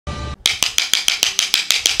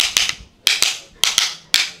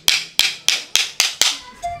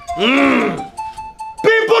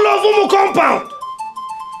People of Umu compound,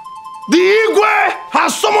 the Igwe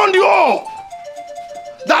has summoned you all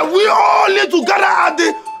that we all need to gather at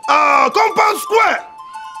the compound square.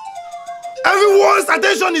 Everyone's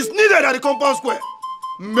attention is needed at the compound square.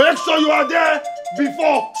 Make sure you are there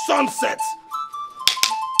before sunset.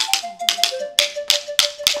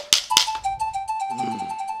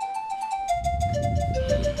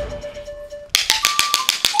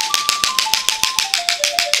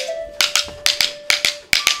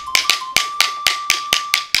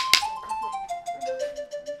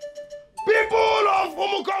 People of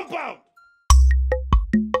Umu compound.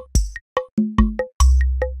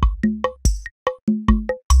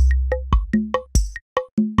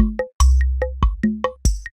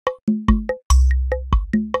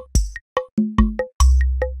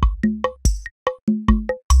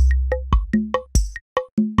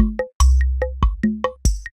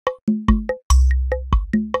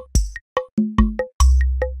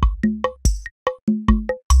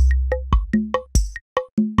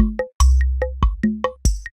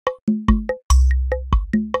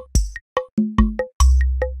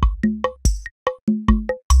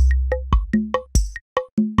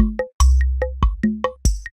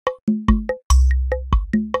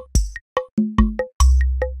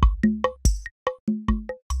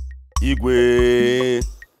 Igwe.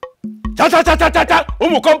 Cha cha cha cha cha cha.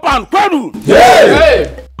 Umu compound kwenu. Hey.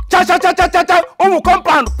 Cha cha cha cha cha cha. Umu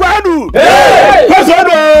compound kwenu. Hey.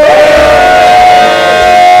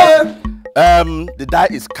 The die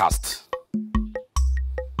is cast.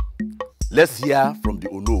 Let's hear from the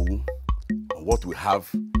Onowu on what we have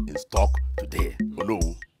in stock today.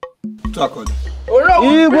 Onowu.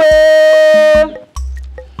 Igwe.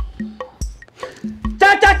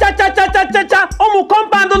 Cha cha cha cha cha cha cha cha. Umu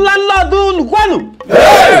compound landlord kwenu.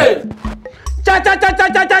 Hey. Cha cha cha cha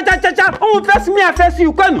cha cha cha cha cha. Umu face me and face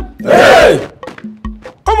you kwenu. Hey.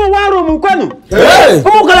 Umu one room kwenu. Hey.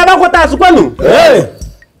 Umu kalaba quarters kwenu. Hey.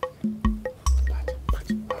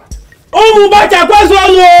 Umu bacha kwenu.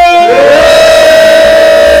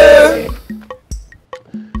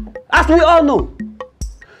 As we all know,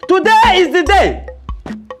 today is the day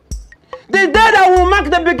that will mark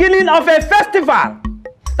the beginning of a festival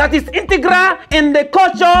that is integral in the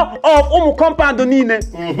culture of Umu compound Nine.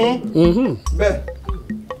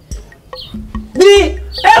 The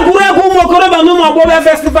Eguregu Umu Okorobịa na Umu Agbọghọ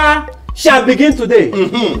festival shall begin today.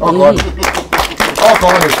 Oh God. Oh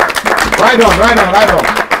God. Right on.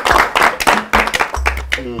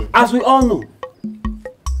 As we all know,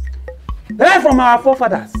 right from our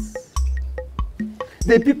forefathers,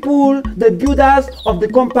 the people, the builders of the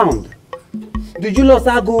compound, the Julius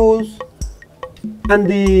Agos, and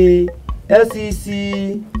the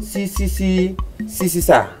LCC, CCC,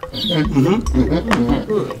 CCSA.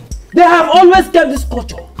 They have always kept this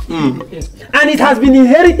culture. And it has been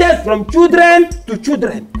inherited from children to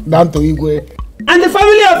children. Down to Igwe. And the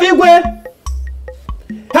family of Igwe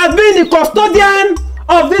has been the custodian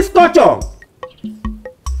of this culture.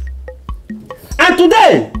 And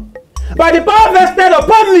today, by the power vested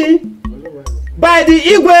upon me, by the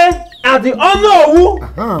Igwe as the Onowu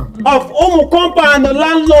of Umu compound and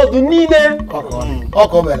landlord Nine,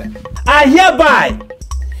 I hereby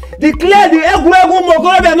declare the Eguregu Umu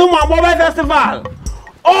Okorobịa na Umu Agbọghọ festival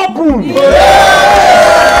open.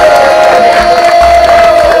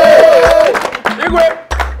 Igwe,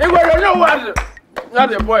 you know what?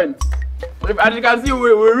 That's the point. As you can see,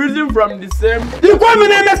 we're reading from the same.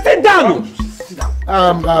 Igwe, sit down.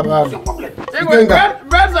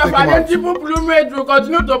 Birds of identical plumage will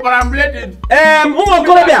continue to perambulate it. Umu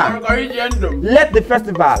Okorobịa, let the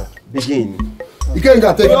festival begin. You can't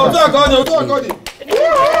take it.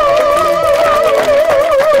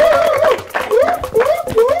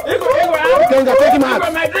 Take him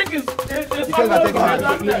out. My drink is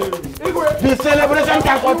The celebration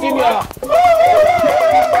can continue.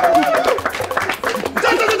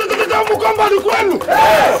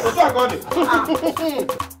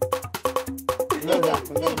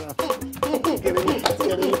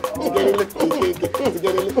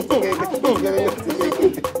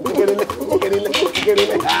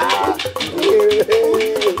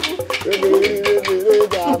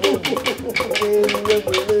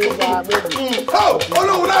 Oh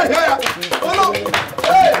no, we're not here. Oh no.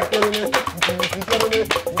 Hey.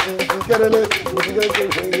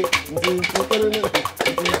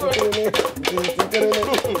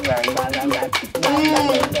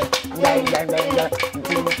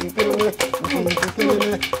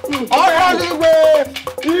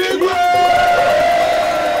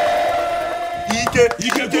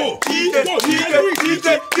 Igwe.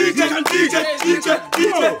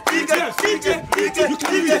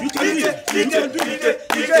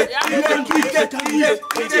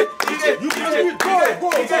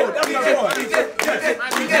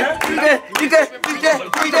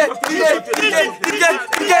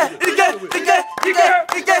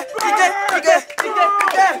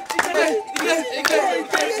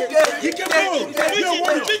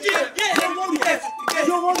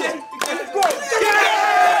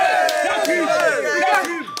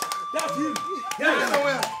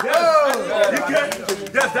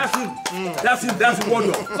 That's him. That's the one.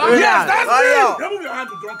 Yes, that's him. Remove your hand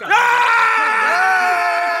to drunkard.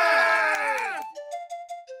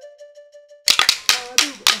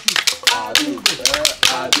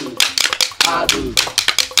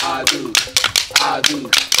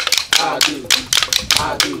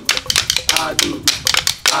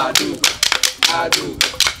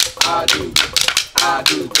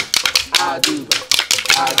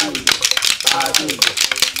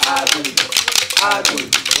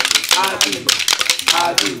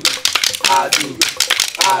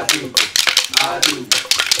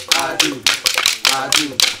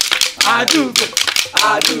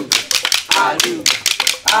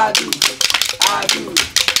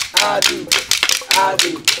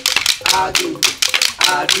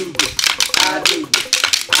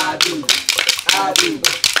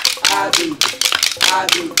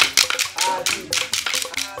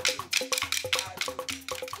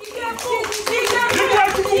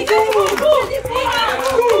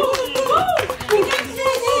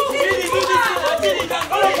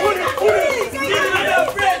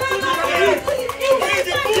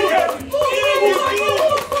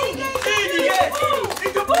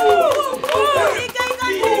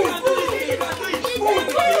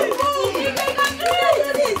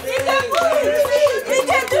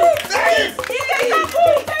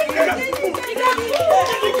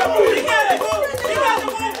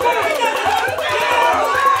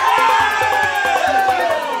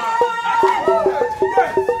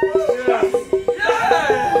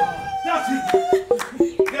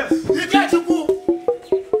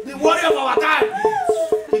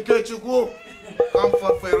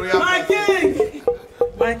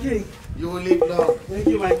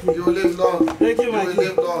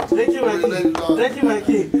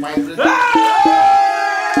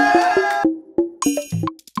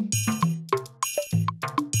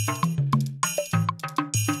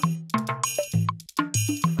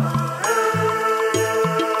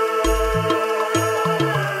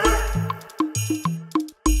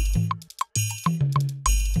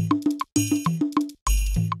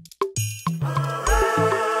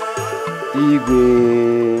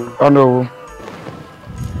 No.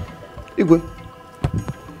 Igwe,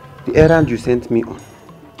 the errand you sent me on,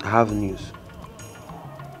 I have news.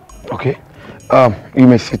 Okay. You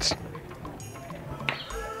may sit.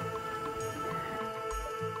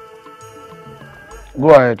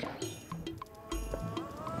 Go ahead.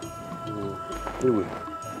 Igwe.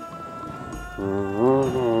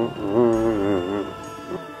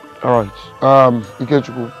 All right.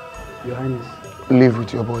 Ikechukwu. Your Highness. Live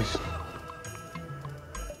with your boys.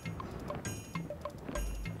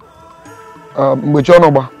 Which one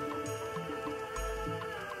over?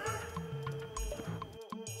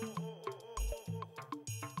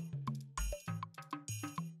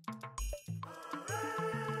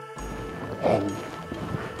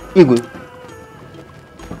 Igwe,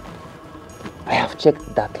 I have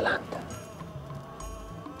checked that land.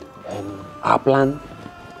 Our plan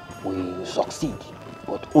will succeed,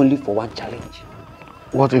 but only for one challenge.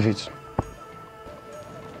 What if it's?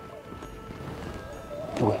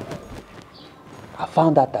 Igwe, I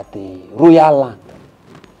found out that the royal land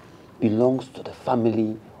belongs to the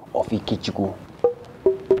family of Ikechukwu.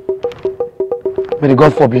 May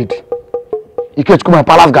God forbid. Ikechukwu, my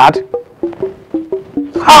palace guard?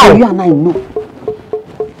 How? You and I know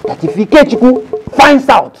that if Ikechukwu finds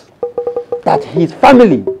out that his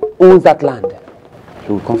family owns that land,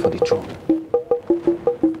 he will come for the throne.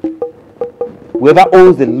 Whoever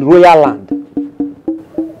owns the royal land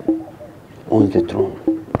owns the throne.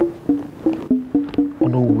 Oh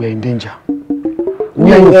no, we're in danger.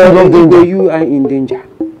 We are in serious danger. You are in danger.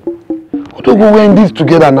 Otogo, we're in this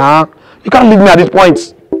together now. You can't leave me at this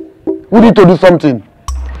point. We need to do something.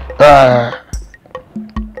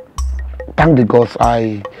 Thank the gods,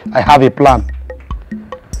 I have a plan.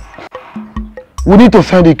 We need to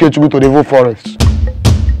send Ikechukwu to the Evo forest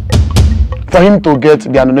for him to get the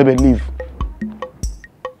Anonobe leave.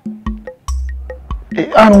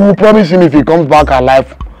 And we'll promise him if he comes back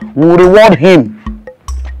alive, we'll reward him.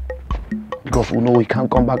 Because we know he can't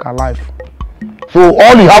come back alive. So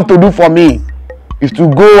all you have to do for me is to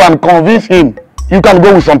go and convince him. You can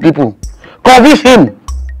go with some people. Convince him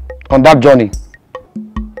on that journey.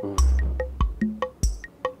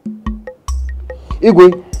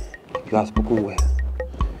 Igwe, you have spoken well.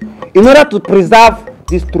 In order to preserve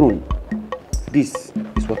this throne, this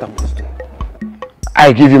is what I must do.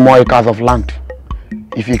 I give you more acres of land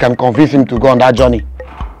if you can convince him to go on that journey.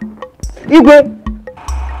 Igwe,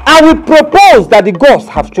 I will propose that the gods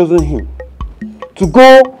have chosen him to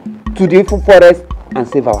go to the Ifo forest and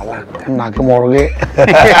save our land.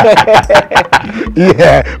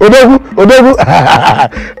 Yeah, Odegu.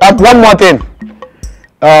 One more thing.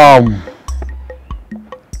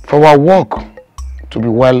 For our work to be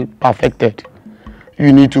well perfected,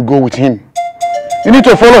 you need to go with him. You need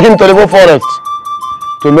to follow him to the Ifo forest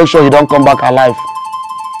to make sure he don't come back alive.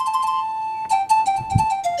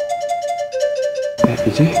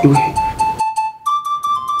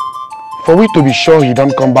 For we to be sure he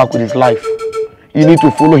don't come back with his life, you need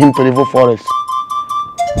to follow him to the Ifo forest.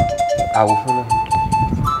 I will follow him.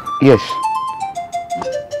 Yes.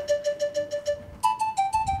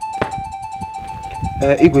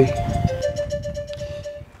 Igwe,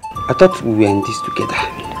 I thought we were in this together.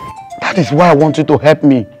 That is why I want you to help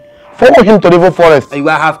me. Follow him to the Ifo forest.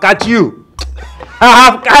 I have catch you. I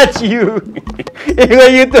have catch you. You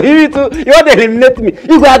want to eliminate me.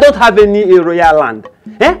 Igwe, I don't have any royal land.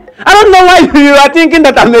 Eh? I don't know why you are thinking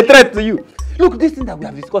that I'm a threat to you. Look, this thing that we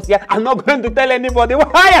have discussed here, I'm not going to tell anybody.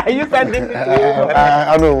 Why are you sending it to me?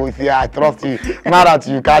 I know, see, I trust you. Now that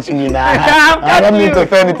you catch me now, I don't need to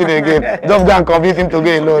say anything again. Just go and convince him to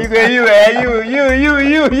go alone. You.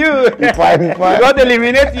 Fine. You want to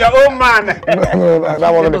eliminate your own man. No,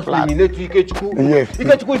 that wasn't the plan. Eliminate Ikechuku. Yes.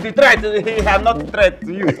 Ikechuku is the threat. He has not threat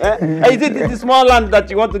to you. Is it the small land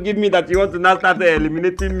that you want to give me that you want to now start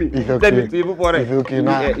eliminating me? It's okay. It's okay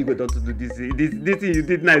now. Igwe, don't do this. This thing you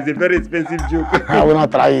did now is a very expensive joke. I will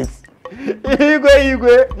not try it.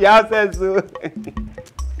 Igwe, you have said so.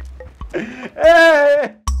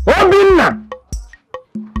 Hey! Obinna,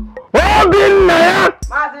 yeah?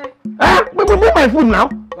 Bring my food now.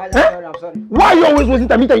 I'm sorry. Why are you always wasting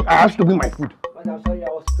time? I asked you to bring my food. I'm sorry, I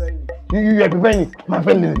was preparing it. You are preparing it. My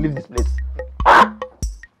friend, leave this place.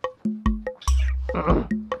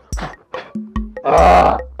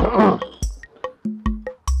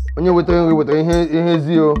 Onye weta ihe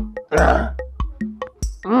zio.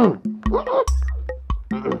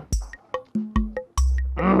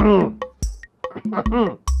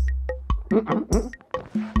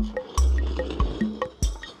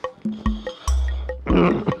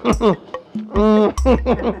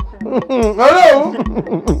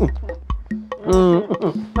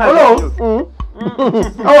 Hello.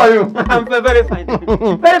 How are you? I'm very fine.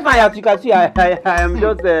 Very fine. As you can see, I am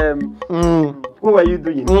just What were you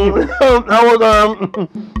doing? I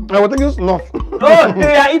was taking snuff. Oh, you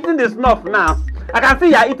are eating the snuff now. I can see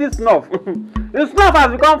you are eating snuff. The snuff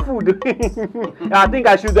has become food. I think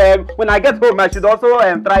I should, when I get home, I should also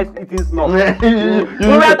try eating snuff. I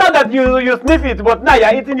thought that you sniff it, but now you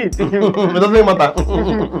are eating it. It doesn't matter.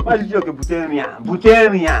 Why did you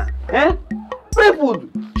Buteria? Eh? Free food,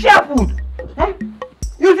 share food. Eh?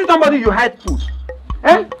 You see somebody, you hide food.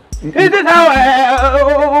 Eh? Is this how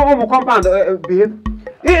compound behave?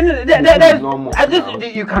 You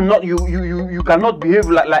cannot behave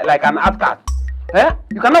like an outcast. Eh?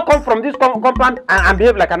 You cannot come from this compound and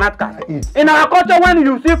behave like an outcast. In our culture, when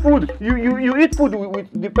you see food, you eat food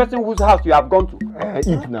with the person whose house you have gone to.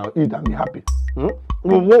 Eat now, eat and be happy.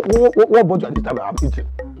 What about you at this time I'm eating?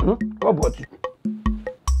 What about you?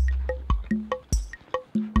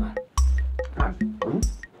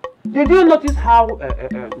 Did you notice how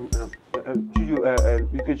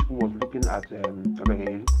Ikechukwu was looking at the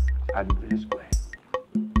village square?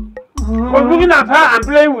 Was looking at her and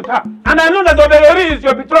playing with her. And I know that Obeyori is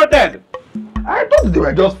your betrothed. I thought they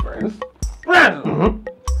were just friends. Friends?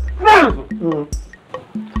 Friends?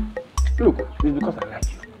 Look, it's because I like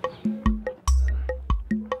you.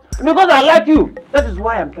 Because I like you. That is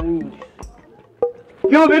why I'm telling you this.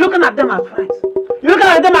 You will be looking at them as friends. You look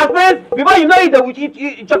at them as friends, before you know it, they will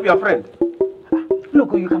eat up your friend.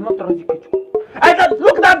 Look, you cannot trust Ikechukwu. I said,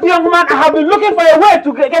 look at that young man. I have been looking for a way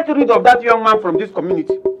to get rid of that young man from this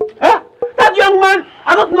community. Eh? That young man,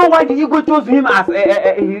 I don't know why the Igwe chose him as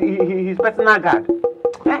his personal guard.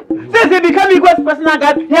 Eh? Since he became Igwe's personal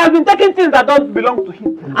guard, he has been taking things that don't belong to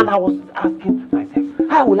him. And I was asking myself,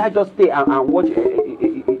 how will I just stay and watch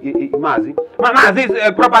Mazi's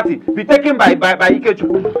property be taken by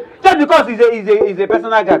Ikechukwu? Just because he's a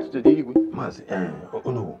personal guard to the Igwe. Mazi,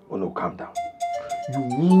 oh no, calm down. You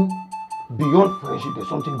mean beyond friendship there's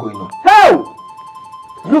something going on? How?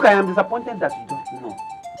 Look, I am disappointed that you don't know.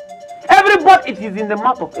 Everybody, it is in the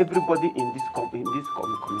mouth of everybody in this community.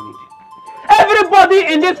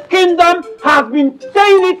 Everybody in this kingdom has been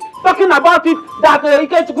saying it, talking about it, that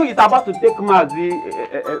Ikechukwu is about to take Mazi's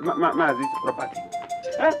property.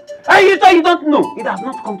 And you say you don't know. It has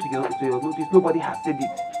not come to your notice. Nobody has said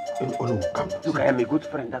it. Oh no, come on. Look, I am a good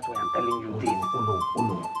friend. That's why I'm telling you this. Oh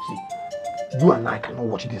no. See, you and I cannot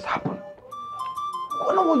watch this happen. We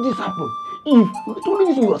cannot watch this happen. If the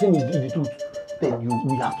only thing you are saying is the truth, then we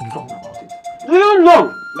have to do something about it. Do you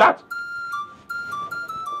know that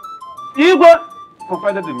Igwe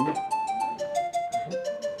confided in me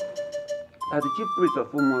that the chief priest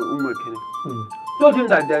of Umwekene told him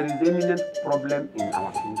that there is imminent problem in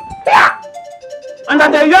our kingdom. Yeah! And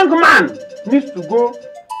that a young man needs to go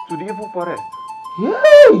to the evil forest.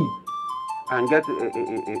 Yay! And get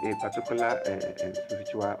a particular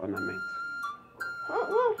spiritual ornament.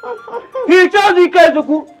 He chose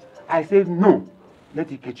Ikechukwu. I said no, let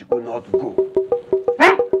Ikechukwu not go.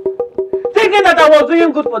 Thinking that I was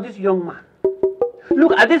doing good for this young man.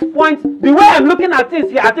 Look, at this point, the way I'm looking at things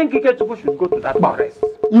here, I think Ikechukwu should go to that forest.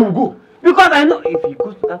 You will go. Because I know if he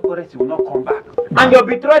goes to that forest, he will not come back. And your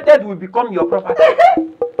betrothed will become your property.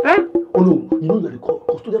 Oh no, you know that the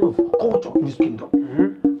custodian of culture in this kingdom.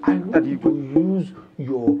 I know that you will use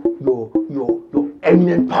your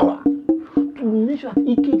eminent power to make sure that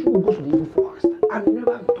Ikechukwu goes to the evil forest and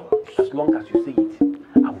never returns. As long as you say it,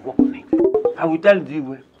 I will work on it. I will tell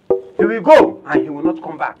you, he will go and he will not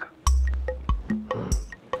come back.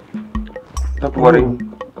 Don't worry.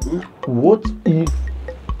 What if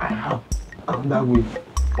I have another way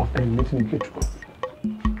of eliminating Ikechukwu?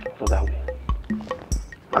 So that way.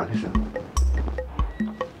 Now listen.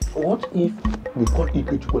 What if we call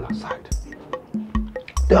Ikechukwu aside?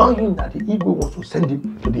 Tell him that the Igwe wants to send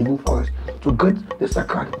him to the evil forest to get the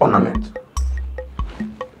sacred ornament.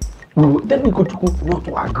 We will tell Ikechukwu not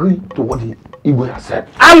to agree to what the Igwe has said.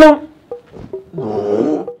 Hello?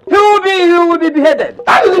 No. He will be beheaded.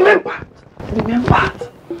 That is the main part. The main part.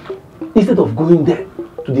 Instead of going there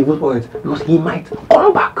to the evil forest, because he might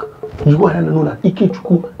come back. You and I know that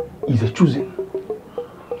Ikechukwu is a choosing.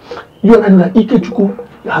 You and I know that Ikechukwu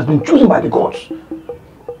has been chosen by the gods. Do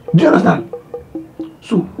you understand?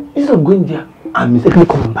 So, instead of going there and mistakenly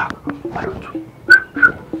coming back, why don't we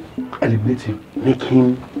eliminate him? Make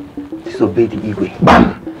him disobey the Igwe.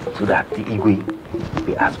 Bam! So that the Igwe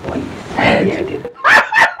will ask for his head.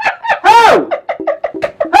 How?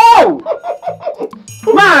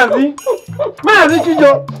 Mazi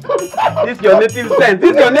Chijo! This is your native sense.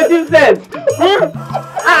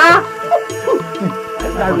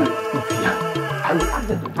 I will ask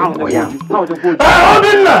them to do it.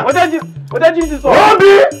 What did you do?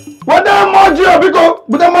 What the emoji, Obiko?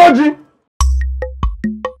 What the emoji?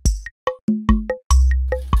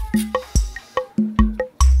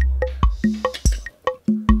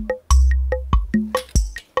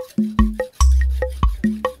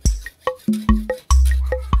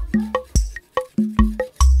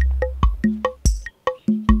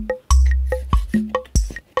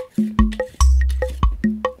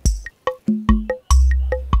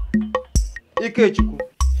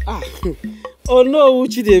 Oh no,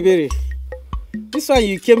 Uchidebere. This one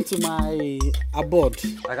you came to my abode.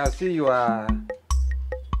 I can see you are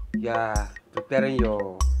preparing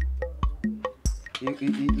your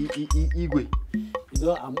Igwe. You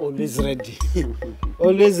know, I'm always ready.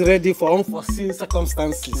 Always ready for unforeseen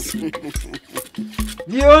circumstances.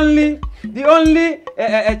 The only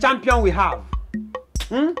champion we have.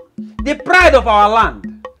 The pride of our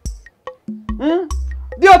land.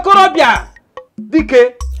 The Okorobia.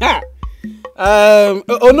 DK. Ha!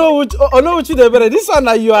 Uchidebere, this one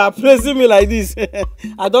that you are praising me like this.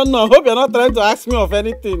 I don't know. I hope you're not trying to ask me of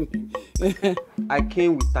anything. I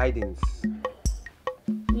came with tidings.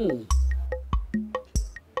 You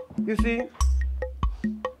see,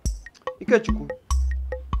 Ikechukwu,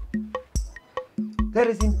 there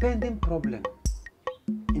is impending problem,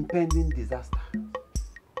 impending disaster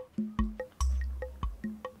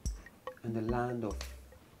in the land of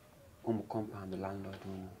Umukompa and the landlord.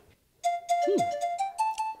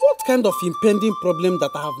 What kind of impending problem that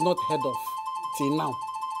I have not heard of till now?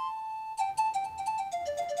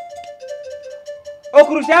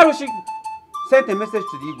 Okurusharushi sent a message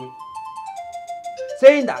to the Igwe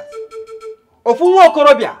saying that Ofunwa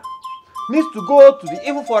Okorobia needs to go to the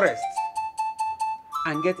evil forest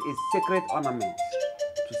and get a sacred ornament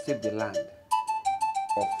to save the land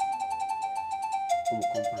of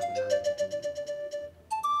Umukompa and the landlord.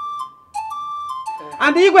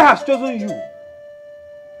 And the Igwe has chosen you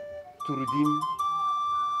to redeem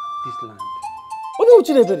this land.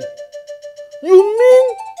 You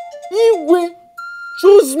mean Igwe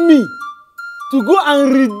choose me to go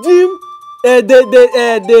and redeem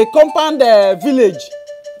the compound village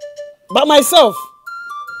by myself.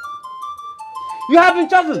 You have been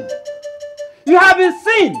chosen. You have been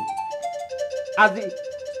seen as the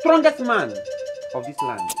strongest man of this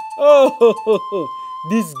land. Oh,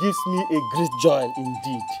 this gives me a great joy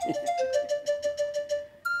indeed.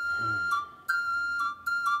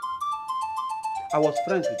 I was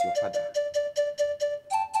friends with your father.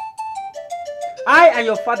 I and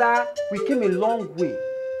your father, we came a long way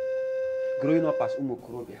growing up as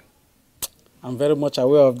Umukorobia. I'm very much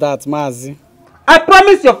aware of that, Mazi. I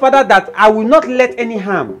promise your father that I will not let any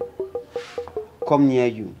harm come near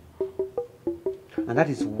you. And that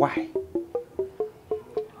is why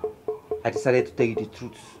I decided to tell you the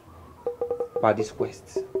truth about this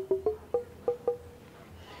quest.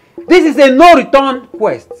 This is a no-return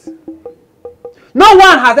quest. No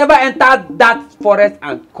one has ever entered that forest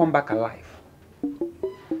and come back alive.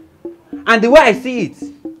 And the way I see it,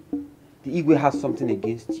 the Igwe has something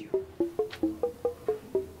against you.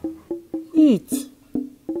 Wait.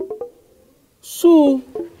 So,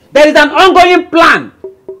 there is an ongoing plan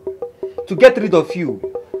to get rid of you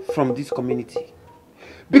from this community.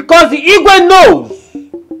 Because the Igwe knows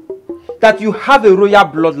that you have a royal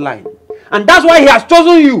bloodline. And that's why he has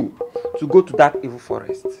chosen you to go to that evil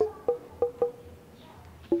forest.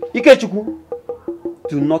 Ikechukwu,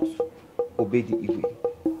 do not obey the Igwe.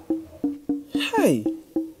 Hey,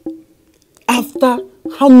 after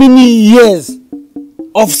how many years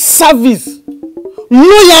of service,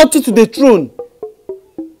 loyalty to the throne,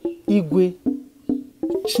 Igwe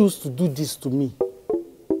choose to do this to me.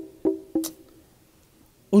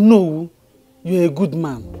 Oh no, you're a good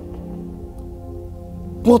man.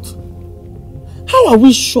 But how are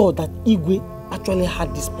we sure that Igwe actually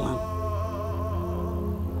had this plan?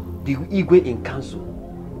 The Igwe in council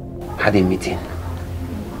had a meeting.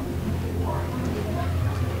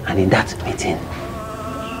 And in that meeting,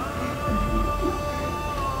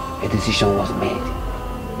 a decision was made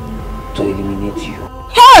to eliminate you.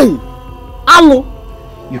 Hey! Alo!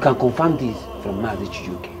 You can confirm this from Mazi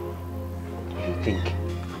Chijuke if you think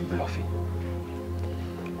I'm bluffing.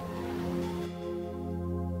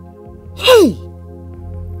 Hey!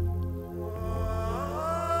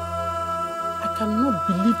 I cannot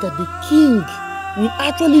believe that the king will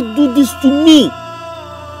actually do this to me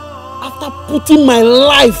after putting my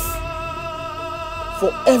life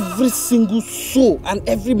for every single soul and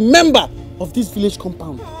every member of this village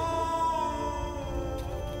compound.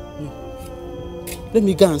 No. Let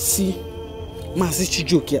me go and see Mazi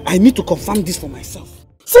Chijuke. I need to confirm this for myself.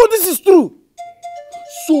 So this is true.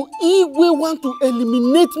 So Igwe want to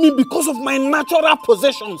eliminate me because of my natural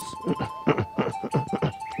possessions.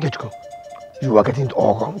 Gechko, you are getting it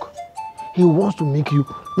all wrong. He wants to make you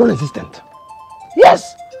non-existent.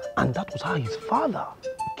 Yes, and that was how his father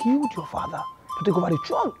killed your father to take over the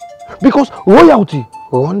throne. Because royalty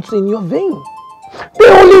runs in your vein. They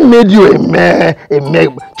only made you a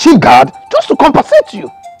chief guard just to compensate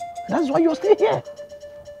you. That's why you're still here.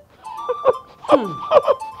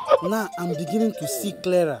 Now I'm beginning to see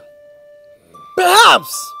clearer.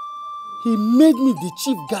 Perhaps he made me the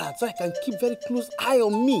chief guard so I can keep very close eye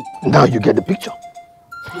on me. Now you get the picture.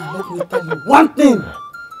 Now let me tell you one thing,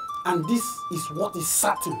 and this is what is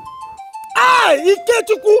certain. I,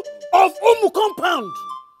 Ikechukwu of Umu compound,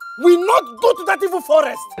 will not go to that evil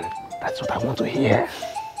forest. That's what I want to hear.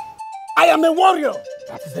 I am a warrior.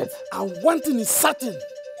 That is it. And one thing is certain.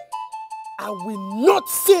 I will not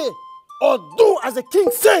say or do as the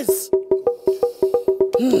king says.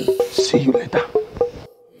 See you later.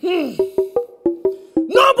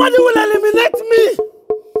 Nobody will eliminate me.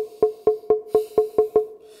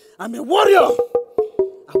 I'm a warrior.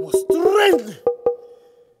 I was trained.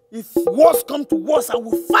 If worse come to worse, I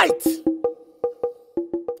will fight.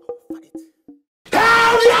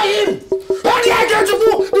 How dare him! How dare get to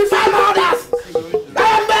go defy my orders! I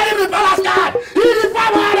am bearing the palace guard! He defy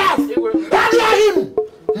my orders! How dare him!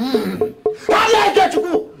 How dare get to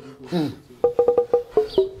go!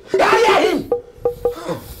 How dare him!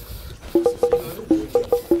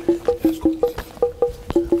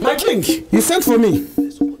 My king, you sent for me.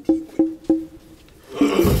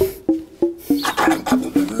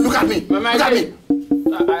 Look at me! Look at me!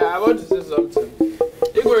 I want to say something.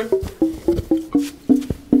 Igwe.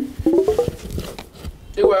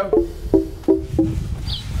 You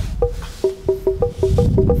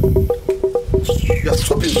are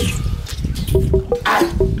stupid.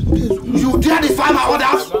 You dare defy my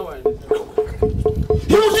orders?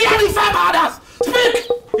 You dare defy my orders? Speak!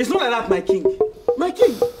 It's not like that, my king. My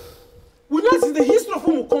king, we know this is the history of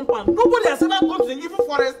Umu compound. Nobody has ever gone to the evil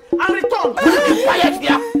forest and returned. Quiet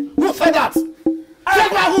here. Who said that? Said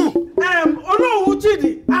by who? Ono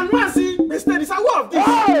Uchidi and Masi, they is aware of this.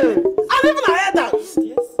 And even I heard that.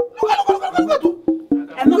 Yes. Look.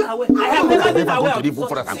 I'm not aware. I have never been aware of this. There is no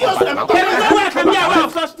way I can be aware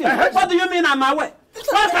of such things. What do you mean I'm aware?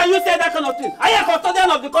 How can you say that kind of thing? I am a custodian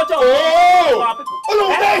of the culture of our people.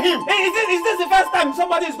 Obey him. Is this the first time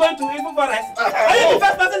somebody is going to evil forest? Are you the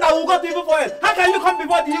first person that will go to evil forest? How can you come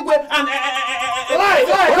before the Igwe and lie? No.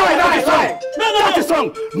 That is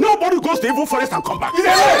wrong. Nobody goes to evil forest and come back. It's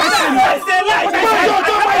a lie.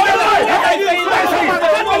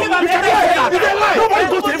 Nobody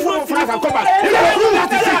goes to evil forest and come back.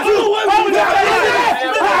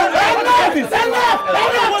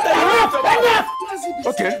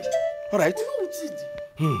 Okay, all right.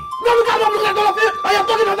 No, look at all of you. I am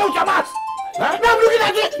talking about your mouth. Now I'm looking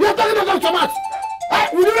at you. You are talking about your mouth.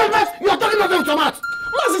 With the red mouth, you are talking about your mouth.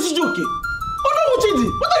 What's this joking? What are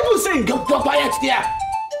you saying? Get quiet there.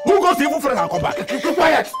 Who goes to evil forest and come back? Keep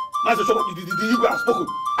quiet. Master Shoko, the Igwe has spoken.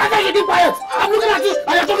 I said you keep quiet. I'm looking at you.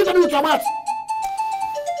 I am talking to me with your mouth.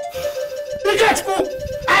 You get school.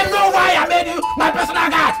 I know why I made you my personal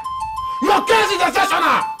guard. Your case is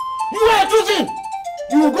exceptional. You were choosing.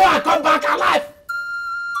 You will go and come back alive.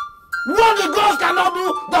 What the ghost cannot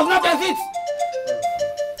do does not exist.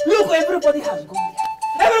 Look, everybody has gone there.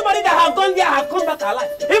 Everybody that have gone there have come back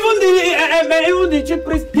alive. Even the chief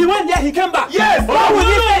priest, he went there, he came back. Yes. Why would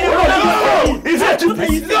he say Is it chief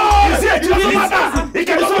priest? No. Is it chief priest? He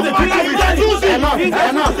can solve the problem.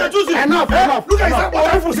 Enough. Look at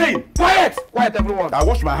what people saying. Quiet, everyone. I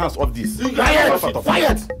wash my hands off this.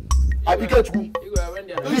 Quiet. I begin to.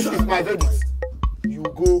 This is my verdict. You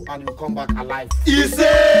go and you come back alive.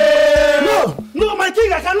 No, my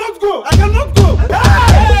king, I cannot go.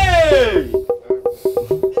 Hey!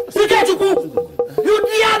 Sikechuku, you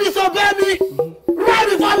dare disobey me right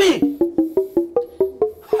before me.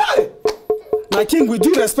 Hey! My king, with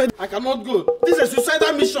due respect, I cannot go. This is a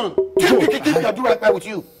suicidal mission. Keep your do right back with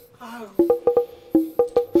you. Hey!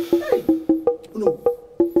 No.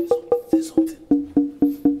 Say something.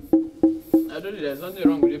 I don't think there's nothing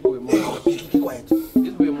wrong with it. Keep quiet.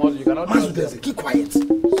 This way more you cannot Master Desi, keep quiet.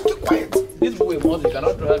 This way more you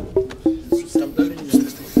cannot drive. I'm telling you.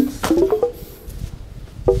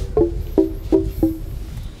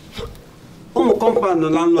 Umu compound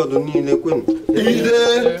landlord niile kwenu.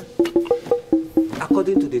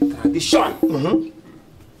 According to the tradition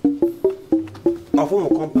of Umu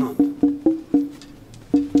compound,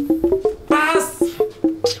 pass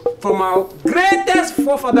from our greatest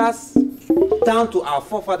forefathers down to our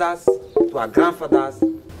forefathers, to our grandfathers,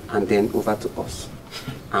 and then over to us.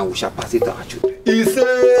 And we shall pass it to our children.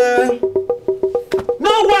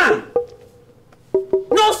 No one,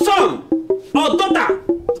 no son or daughter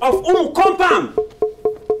of Umu compound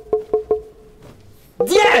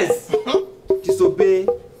dares disobey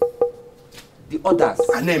the orders.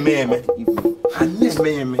 And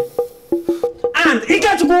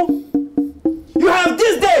Ikechuku, you have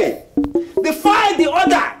this day defied the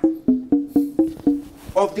order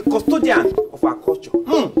of the custodian of our culture.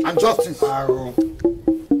 And justice.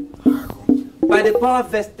 By the power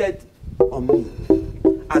vested on me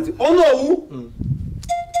as the owner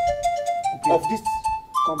of this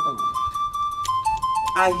company,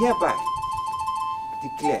 I hereby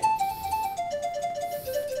declare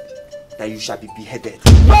that you shall be beheaded.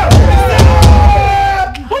 You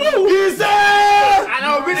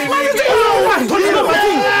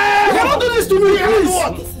cannot do this to me, please.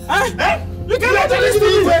 You cannot do this to me.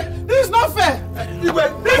 This is not fair.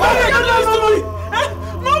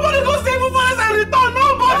 Nobody goes to evil forest and return.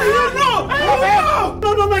 Nobody. No,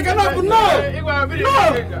 I cannot. No.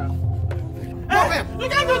 You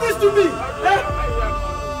can't do this to me.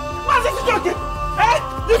 What's this joking?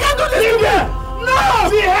 You can't do this to me. No.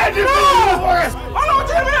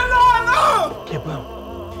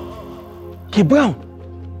 Keep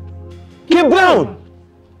Brown.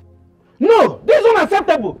 No, this is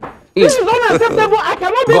unacceptable. This is unacceptable. I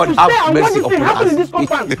cannot be able to stay and watch this thing happen in this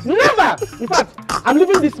compound. Never. In fact, I'm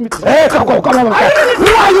leaving this meeting. Hey, come on. Who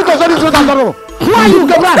are you to say this? Who are you,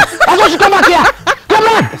 Gebran? I want you to come back here. Come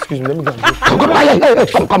on. Excuse me, let me go.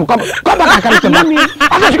 Come back. Come back and carry him.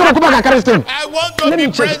 I want you to come back and carry him. I want to be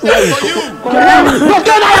present for you. I am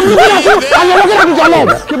looking at you and you're looking at your leg.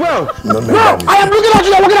 No, I am looking at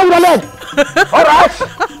you and you're looking at your leg. All right.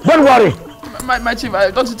 Don't worry. My chief,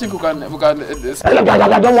 don't you think we can I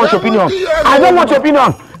don't want your opinion. I don't want your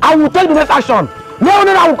opinion. I will take the next action. No,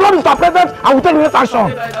 I will call Mr. President, I will take the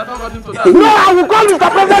action. No, I will call Mr.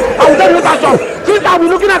 President, I will take the action. Since I will be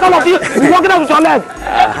looking at all of you, you will be walking out with your leg.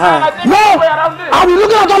 No, I will be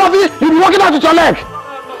looking at all of you, you will be walking out with your leg.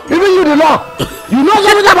 Even you, the law. You know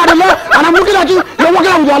something about the law, and I'm looking at you, you're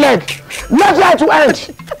walking out with your leg. Let's try to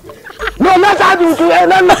end. No, let's try to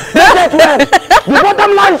end. Let's try to end. The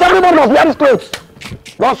bottom line is everybody must wear these clothes.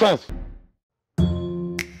 Nonsense.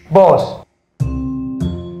 Boss.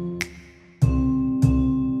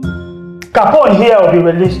 Capone here will be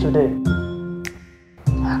released today.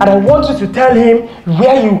 And I want you to tell him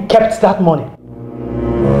where you kept that money.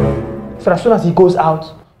 So as soon as he goes out,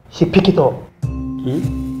 he pick it up.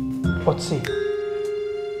 But see,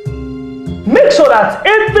 make sure that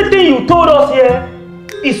everything you told us here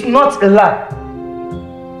is not a lie.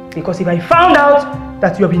 Because if I found out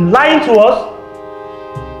that you have been lying to us,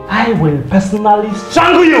 I will personally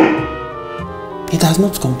strangle you. It has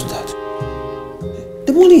not come to that.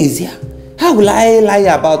 The money is here. How will I lie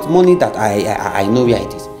about money that I know where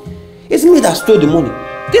it is? It's me that stole the money.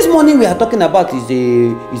 This money we are talking about is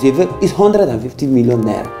 150 million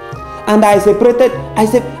naira. And I separated,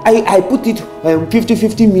 I put it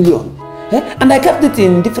 50 million. And I kept it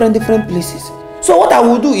in different places. So what I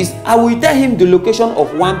will do is, I will tell him the location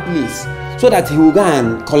of one place so that he will go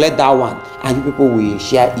and collect that one and you people will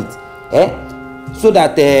share it. So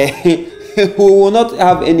that we will not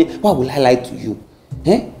have any. Why will I lie to you?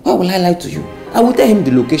 Why will I lie to you? I will tell him the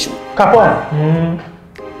location. Capone,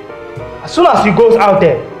 as soon as he goes out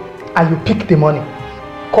there and you pick the money,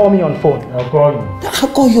 call me on phone. I'll call you. I'll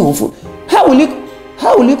call you on phone. How will he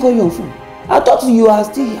call you on phone? I thought you are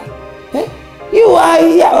still here. You are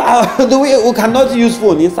here. The way we cannot use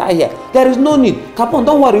phone inside here. There is no need. Capone,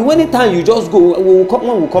 don't worry. Anytime you just go,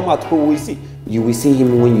 when we come out, we will see. You will see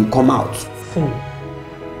him when you come out. See,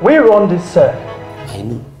 we run this, sir. I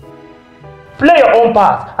know. Play your own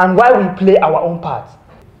part, and while we play our own part.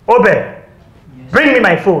 Obe, yes. Bring me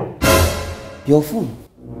my phone. Your phone?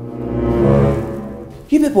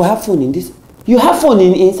 You people have phone in this? You have phone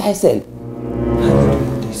inside cell? How are you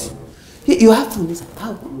doing this? You have phone inside?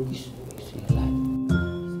 How?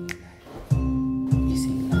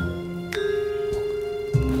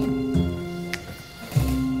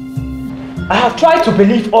 I have tried to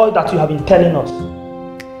believe all that you have been telling us.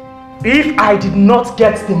 If I did not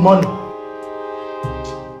get the money,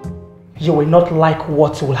 you will not like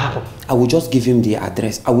what will happen. I will just give him the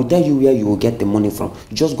address. I will tell you where you will get the money from.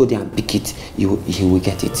 Just go there and pick it. He will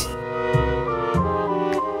get it.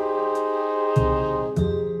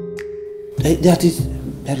 There is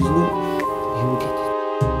no. He will get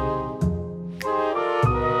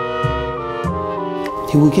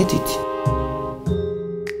it. He will get it.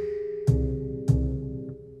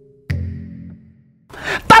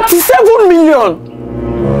 $37 million!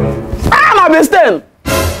 Ah, my best friend!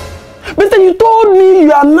 But then you told me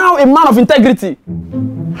you are now a man of integrity.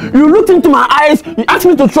 You looked into my eyes, you asked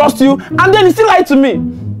me to trust you, and then you still lied to me.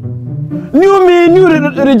 New me, new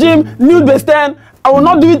regime, new Besten. I will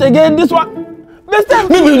not do it again. This one. Besten.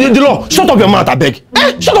 The law, shut up your mouth, I beg.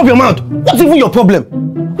 Shut up your mouth. What's even your problem?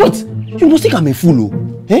 What? You must think I'm a fool, oh?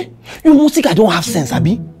 You must think I don't have sense,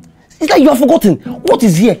 Abi? It's like you have forgotten. What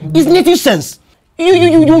is here is native sense.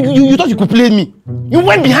 You thought you could play me. You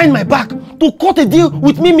went behind my back to cut a deal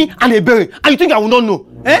with Mimi and Ebere, and you think I will not know?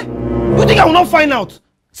 You think I will not find out?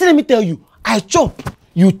 See, let me tell you, I chop,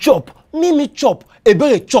 you chop, Mimi chop,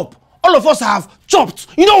 Ebere chop. All of us have chopped.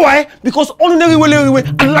 You know why? Because ordinary way,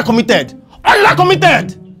 Allah committed. Allah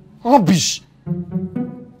committed. Rubbish.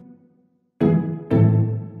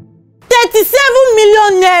 37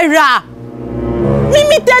 million naira.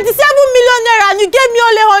 Mimi, 37 million naira and you gave me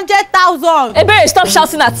only 100,000. Hey, Barry, stop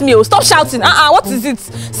shouting at me. Oh. Stop shouting. What is it?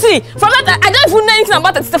 See, from that, I don't even know anything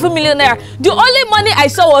about 37 million naira. The only money I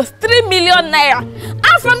saw was 3 million naira.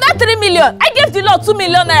 And from that 3 million, I gave the law 2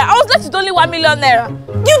 million naira. I was left with only 1 million naira.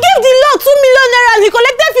 You gave the law 2 million naira and you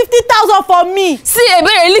collected 50,000 for me. See, hey,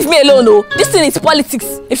 Barry, leave me alone. Oh. This thing is politics.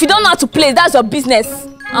 If you don't know how to play, that's your business.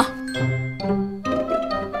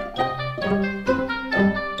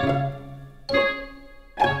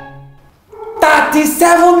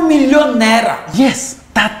 37 million naira. Yes,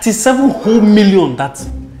 37 whole million that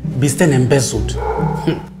Besten embezzled.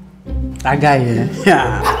 That guy,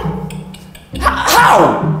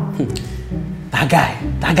 How? That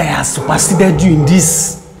guy has superseded you in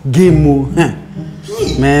this game,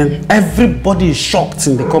 man. Everybody is shocked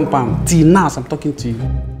in the compound. Till now, as I'm talking to you.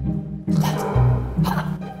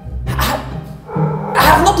 I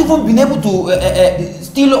have not even been able to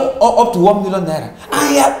steal up to 1 million naira.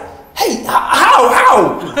 Hey,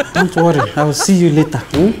 how? Don't worry, I will see you later.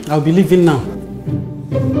 I'll be leaving now.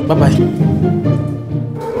 Bye-bye.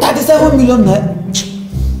 37 million naira.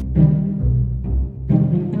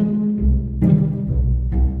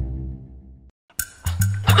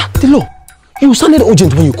 Tilo, you sounded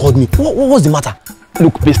urgent when you called me. What's the matter?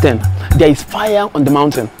 Look, Bisten, there is fire on the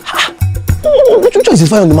mountain. Which one is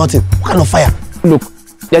fire on the mountain? What kind of fire? Look,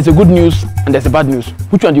 there's a good news and there's a bad news.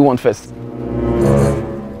 Which one do you want first?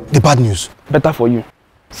 The bad news. Better for you.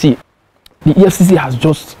 See, the EFCC has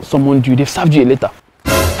just summoned you. They've served you a letter.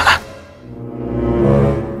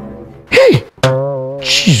 Hey!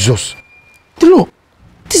 Jesus! Tilo,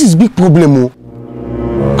 this is big problem, oh.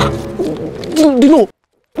 Tilo,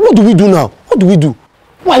 what do we do now? What do we do?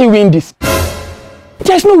 Why are you in this?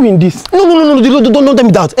 There's no way in this. No, don't tell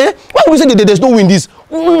me that. Eh? Why do we say that there's no way in this?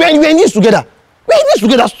 We're in this together. We're in this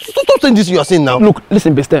together. Stop saying this you are saying now. Look,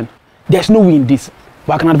 listen, Besten. There's no way in this.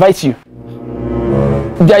 But I can advise you.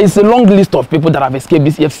 There is a long list of people that have escaped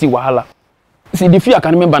this EFCC wahala. See, the few I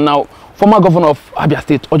can remember now, former governor of Abia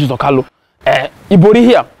State, Orji Okalo, Ibori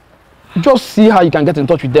here. Just see how you can get in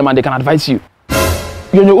touch with them and they can advise you.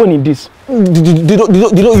 You're on your own in this. You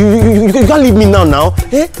can't leave me now.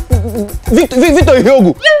 Eh? Victor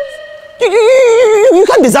Hyogo. You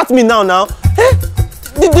can't desert me now. Eh?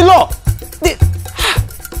 The law.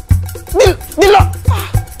 The law.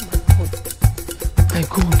 My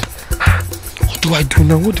God. What do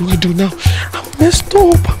I do now? I'm messed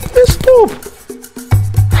up.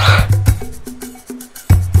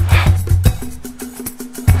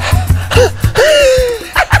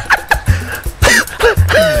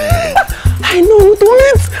 I know who to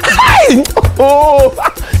meet.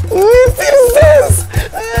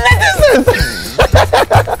 Netizens.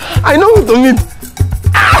 I know who to meet.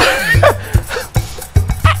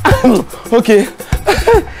 Okay.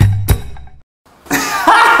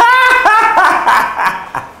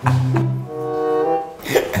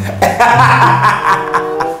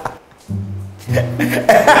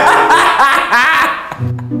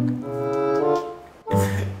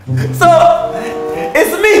 So,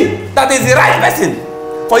 it's me that is the right person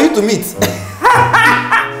for you to meet.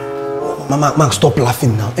 Mama, stop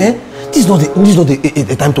laughing now. Eh? This is not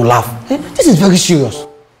the time to laugh. Eh? This is very serious.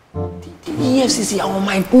 The EFCC are on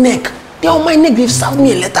my neck. They are on my neck. They've served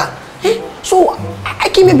me a letter. Eh? So I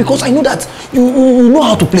came here because I know that you know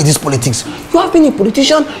how to play this politics. You have been a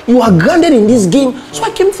politician. You are grounded in this game. So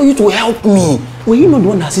I came for you to help me. Were you not the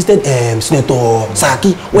one that assisted Senator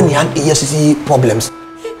Saki when he had EFCC problems?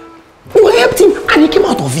 You helped him and he came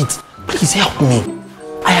out of it. Please help me.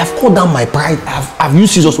 I have cut down my pride. I've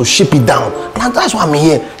used scissors to shape it down. And that's why I'm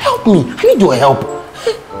here. Help me. I need your help.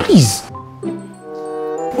 Please.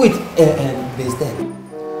 Wait, Bisten.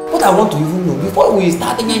 What I want to even know before we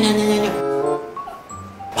start.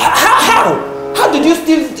 How did you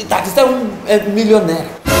steal 37 million naira?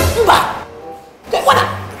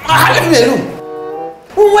 Leave me alone.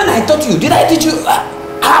 When I taught you, did I teach you?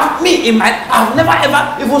 I've never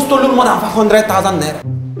ever even stolen more than 500,000 naira.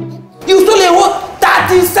 You stole a what?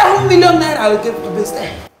 37 million naira. I will give to Bisten.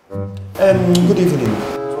 Good evening.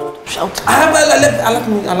 Shout.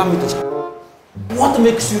 Allow me to shout. What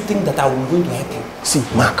makes you think that I will going to help you? See,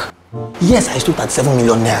 Mark. Yes, I stole 37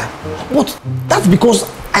 million naira. But that's because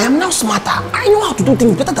I am now smarter. I know how to do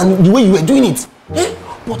things better than the way you were doing it. Eh?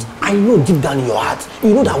 But I know deep down in your heart,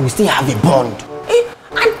 you know that we still have a bond. Eh?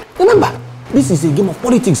 And remember, this is a game of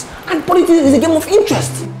politics. And politics is a game of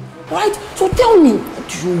interest. Right? So tell me, what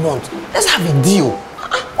do you want? Let's have a deal.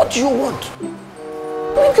 What do you want?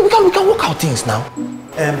 We can work out things now.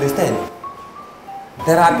 Understand?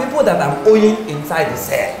 There are people that I'm owing inside the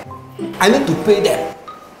cell. I need to pay them.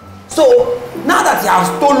 So, now that you have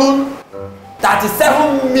stolen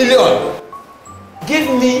 37 million, give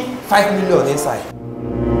me 5 million inside.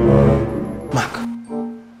 Mark,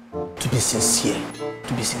 to be sincere,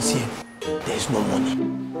 there is no money.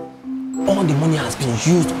 All the money has been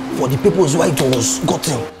used for the purpose why it was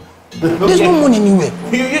gotten. There's no money anywhere.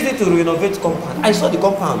 You use it to renovate compound. I saw the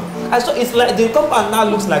compound. It's like the compound now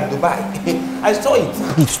looks like Dubai. I saw it.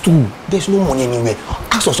 It's true. There's no money anywhere.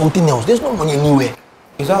 Ask for something else. There's no money anywhere.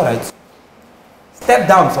 It's alright. Step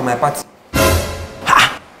down from my party.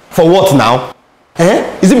 For what now? Eh?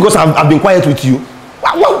 Is it because I've been quiet with you?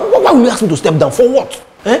 Why will you ask me to step down? For what?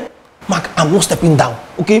 Eh? Mark, I'm not stepping down.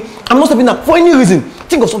 Okay? I'm not stepping down for any reason.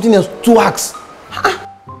 Think of something else to ask.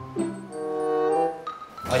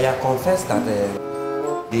 I confess that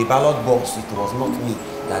the ballot box, it was not me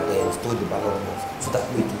that stole the ballot box. So that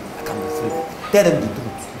way I can be free. Tell them the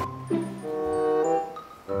truth.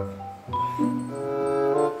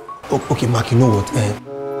 Okay, Mark, you know what?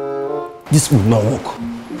 This will not work.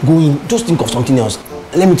 Go in, just think of something else.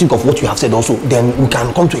 Let me think of what you have said also. Then we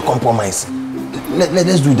can come to a compromise.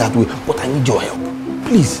 Let's do it that way. But I need your help.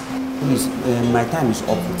 Please. Please, my time is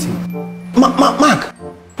up with him. Mark!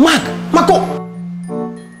 Marco!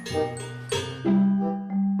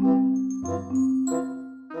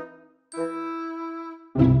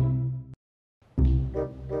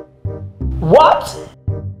 What?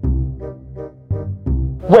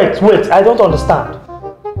 Wait, I don't understand.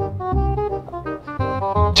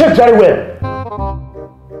 Check very well.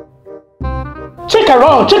 Check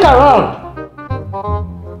around.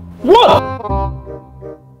 What?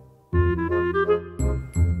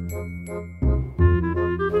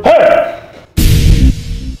 Hey!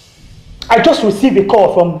 I just received a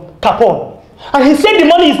call from Capone, and he said the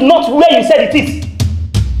money is not where you said it is.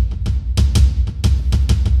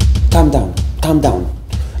 Calm down.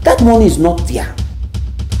 That money is not there.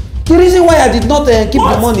 The reason why I did not keep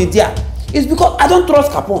the money there is because I don't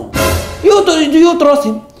trust Capone. Do you trust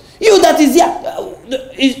him? You that is here.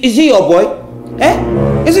 Is he your boy?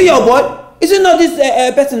 Is he your boy? Is it not this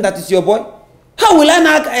person that is your boy? How will I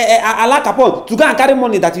not allow Capone to go and carry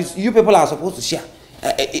money that is you people are supposed to share?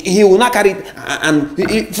 He will not carry it and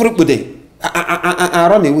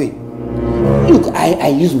run away. Look, I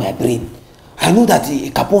use my brain. I know that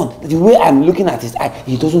Capone, the way I'm looking at his eye,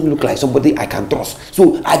 he doesn't look like somebody I can trust.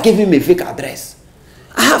 So I gave him a fake address.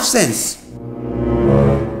 I have sense.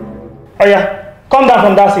 Oh yeah, come down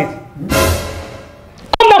from that seat.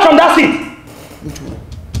 Come down from that seat. Which one?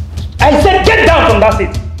 I said get down from that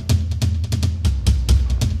seat.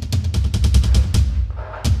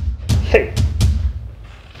 Hey,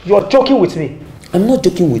 you're joking with me. I'm not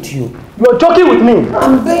joking with you. You're joking with me.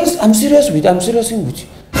 I'm serious with you.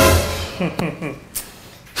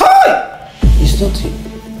 Hi! It's not.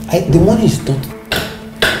 The money is not.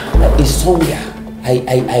 It's somewhere.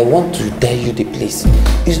 I want to tell you the place.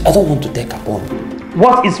 I don't want to take Capone.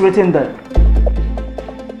 What is written there?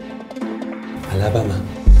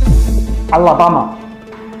 Alabama.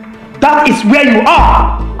 That is where you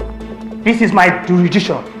are. This is my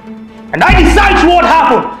jurisdiction. And I decide what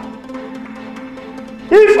happened.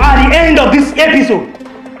 If at the end of this episode,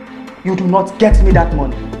 you do not get me that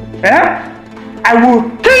money, I will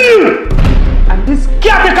kill you! And this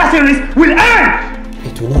caretaker series will end!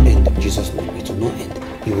 It will not end in Jesus' name. It will not end.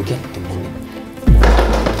 You will get the money.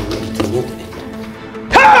 It will not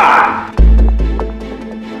end. Ha!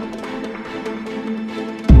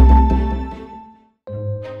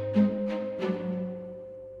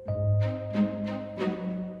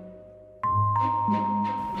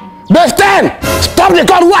 Beften! Stop the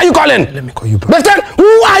call! Who are you calling? Let me call you back. Beften! Who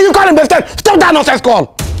are you calling, Beften? Stop that nonsense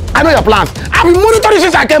call! I know your plans. I've been monitoring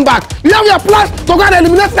since I came back. You have your plans to go and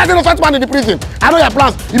eliminate that innocent man in the prison. I know your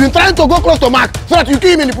plans. You've been trying to go close to Mark so that you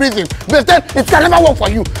kill him in the prison. Beften, it can never work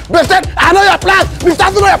for you. Beften, I know your plans. Mr.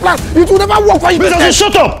 I know your plans. It will never work for you. Mr.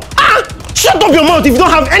 Shut up! Shut up your mouth if you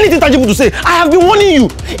don't have anything tangible to say. I have been warning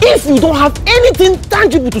you. If you don't have anything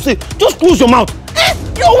tangible to say, just close your mouth.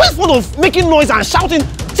 You're always full of making noise and shouting.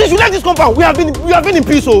 Since you left this compound, we have been in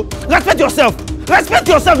peace, so respect yourself. Respect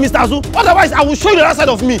yourself, Mr. Azu. Otherwise, I will show you the other side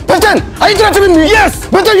of me. Beften, are you threatening me? Yes.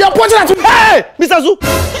 Beften, you are pointing at me. Hey, Mr. Azu,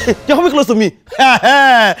 you're coming close to me.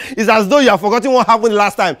 It's as though you have forgotten what happened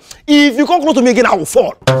last time. If you come close to me again, I will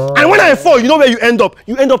fall. And when I fall, you know where you end up.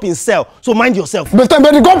 You end up in cell. So mind yourself. Beften,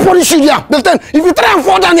 but God punish you here. Beften, if you try and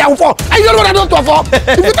fall down here, I will fall. And you know what I don't do for?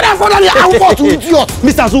 If you try and fall down here, I will fall to idiot.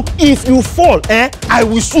 Mr. Azu, if you fall, I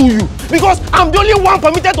will sue you. Because I'm the only one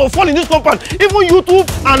permitted to fall in this compound. Even YouTube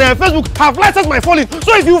and Facebook have licensed my falling.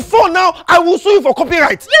 So if you fall now, I will sue you for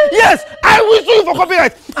copyright. Yes, I will sue you for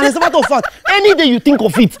copyright. And as a matter of fact, any day you think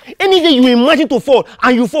of it, any day you imagine to fall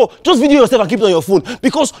and you fall, just video yourself and keep it on your phone.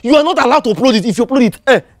 Because you are not allowed to upload it. If you upload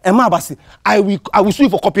it, Emma Abasi, I will sue you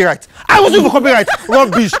for copyright. I will sue you for copyright.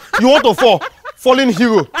 Rubbish. You want to fall. Fallen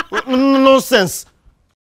hero. Nonsense.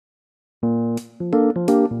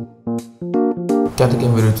 Caretaker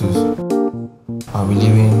Emeritus, I'll be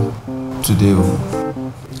leaving today.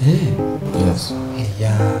 Yes.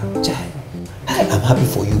 Yeah, child. I am happy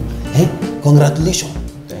for you. Congratulations.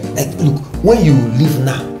 Look, when you leave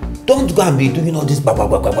now, don't go and be doing all this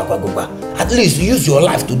At least use your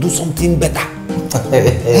life to do something better.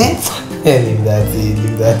 Leave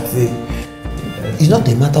that thing. It's not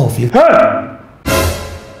a matter of living.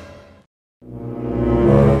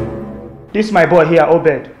 This my boy here,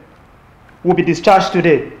 Obed, will be discharged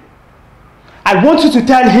today. I want you to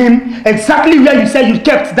tell him exactly where you said you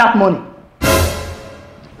kept that money.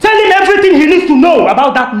 Tell him everything he needs to know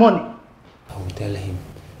about that money. I will tell him.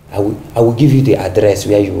 I will give you the address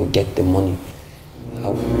where you will get the money.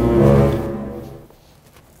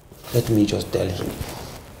 Let me just tell him.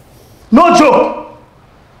 No joke.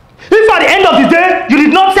 If at the end of the day you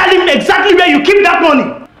did not tell him exactly where you keep that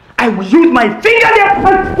money, I will use my finger there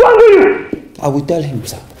and strangle you. I will tell him,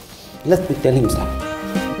 sir. Let me tell him, sir.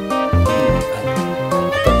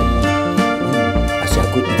 As you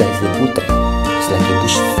are good, there is a good tree. It's like a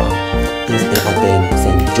bush farm. It's at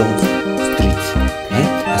St. John's Street.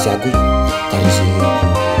 As you are good, there is a...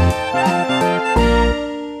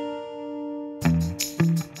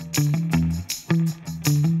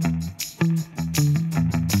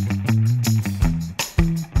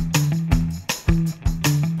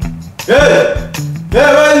 Hey! Hey,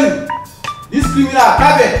 where are you? This criminal,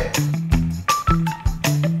 Kabe!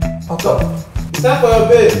 Okay. It's time for your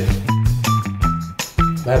bail.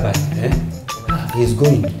 Bye-bye, He's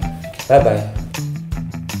going. Bye-bye.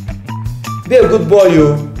 Be a good boy, you.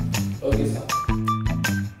 Okay, sir.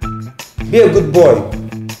 Be a good boy.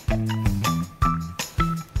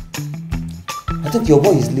 I think your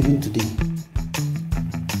boy is leaving today.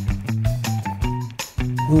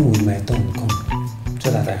 When will my turn come? So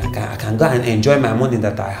that I can go and enjoy my money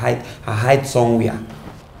that I hide somewhere.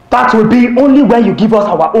 That will be only when you give us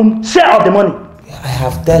our own share of the money. I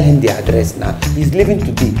have tell him the address now. He's leaving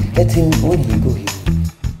today. Let him, when he go, he will.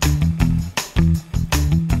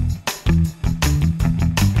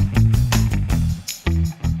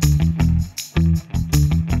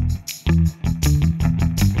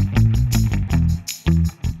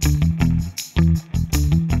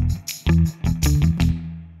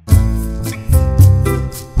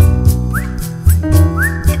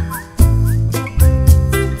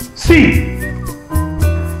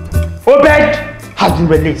 Has been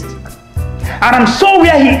released, and I'm sure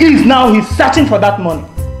where he is now. He's searching for that money.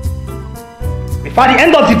 If at the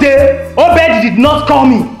end of the day Obed did not call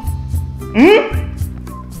me,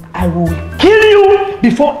 I will kill you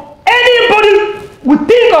before anybody would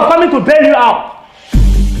think of coming to bail you out.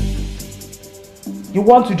 You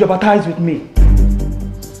want to jeopardize with me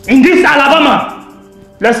in this Alabama?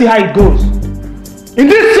 Let's see how it goes. In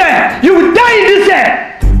this cell, you will die in this cell.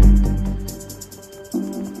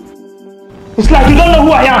 It's like you don't know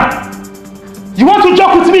who I am. You want to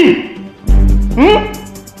joke with me?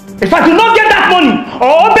 If I do not get that money,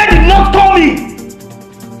 or Obed did not call me,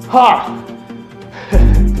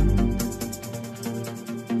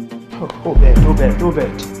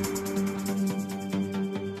 Obed.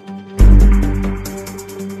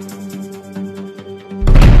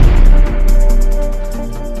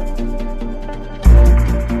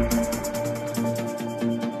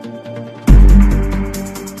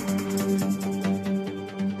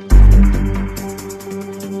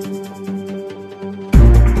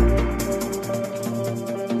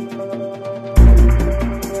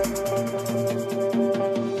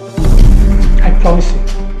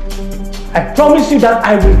 I promise you that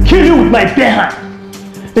I will kill you with my bare hand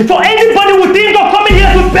before anybody would think of coming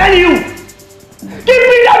here to bail you. Give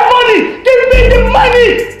me that money! Give me the money!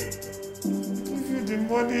 Give you the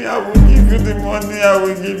money, I will give you the money, I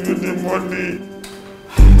will give you the money.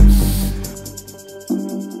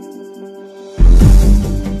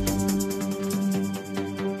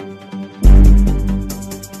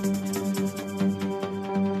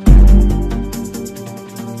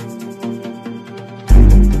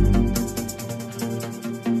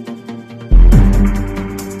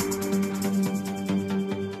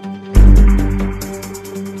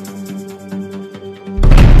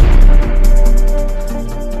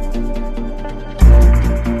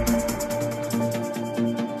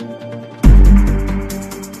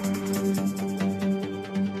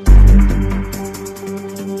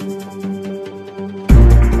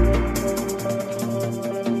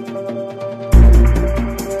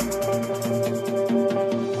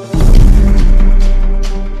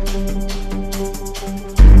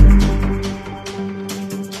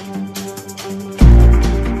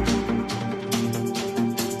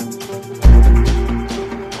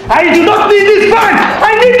 I do not need this bag!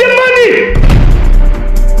 I need the money!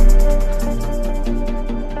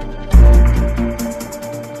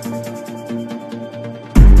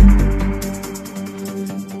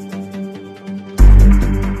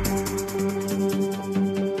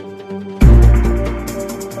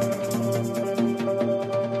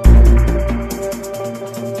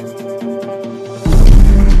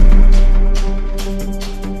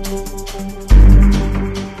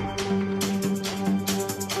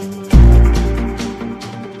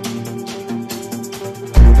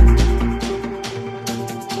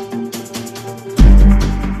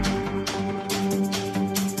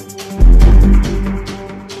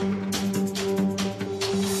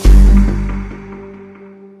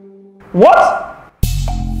 What?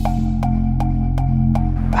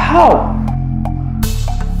 How?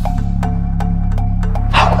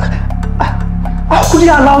 How could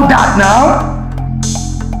you allow that now?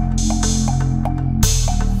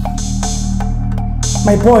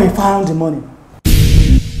 My boy found the money.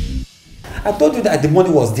 I told you that the money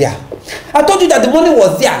was there. I told you that the money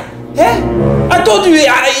was there. Eh? I told you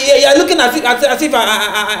you're looking as if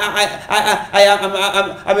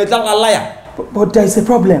I'm a liar. But there is a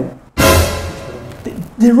problem.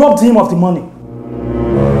 They robbed him of the money.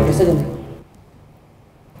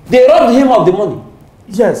 They robbed him of the money?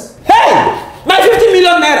 Yes. Hey! My 50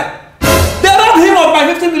 million naira! They robbed him of my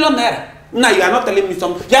 50 million naira. Now you are not telling me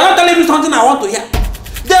something. You are not telling me something I want to hear.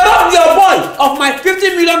 They robbed your boy of my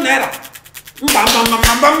 50 million naira.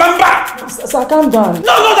 Sir, calm down.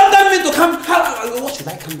 No, that doesn't mean to calm. What should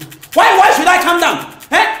I calm down? Why should I calm down?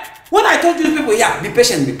 Eh? When I told you people, yeah, be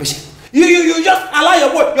patient. You just allow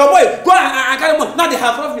your boy go and carry money. Now they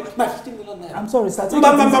have robbed me my 50 million naira. I'm sorry, sir. They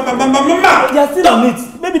are still on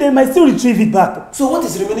it. Maybe they might still retrieve it back. So what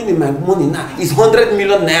is remaining in my money now is 100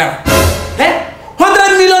 million naira. Eh?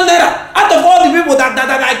 100 million naira out of all the people that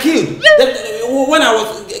I killed when I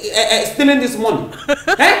was stealing this money.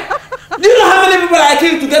 Eh? Do you know how many people I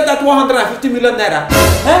killed to get that 150 million naira?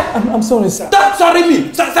 Eh? I'm sorry, sir. Don't sorry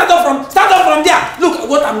me. Start off from there. Look,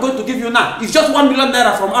 what I'm going to give you now is just 1 million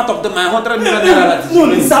naira from out of my 100 million naira. No,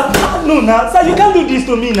 sir. No, sir. You can't do this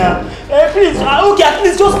to me now. Please, okay, at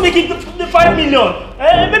least just make it the 5 million.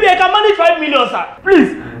 Maybe I can manage 5 million, sir.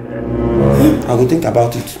 Please. I will think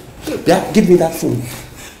about it. Yeah, give me that phone.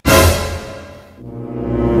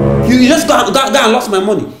 You just go and lost my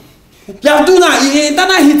money. You have done now.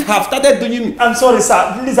 Internal hit have started doing me. I'm sorry,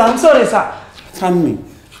 sir. Please, I'm sorry, sir. Calm me.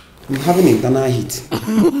 I'm having internal hit.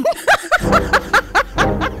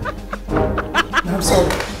 I'm sorry.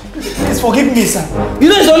 Please forgive me, sir. You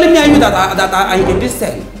know it's only me and you that are in this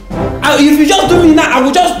cell. If you just do me now, I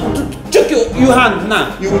will just choke your hand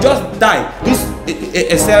now. You will just die. This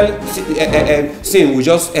cell scene will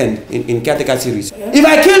just end in caretaker series. If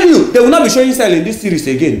I kill you, they will not be showing cell in this series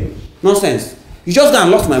again. Nonsense. You just gone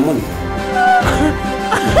and lost my money.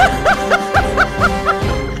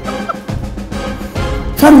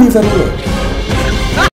 Tell me very well.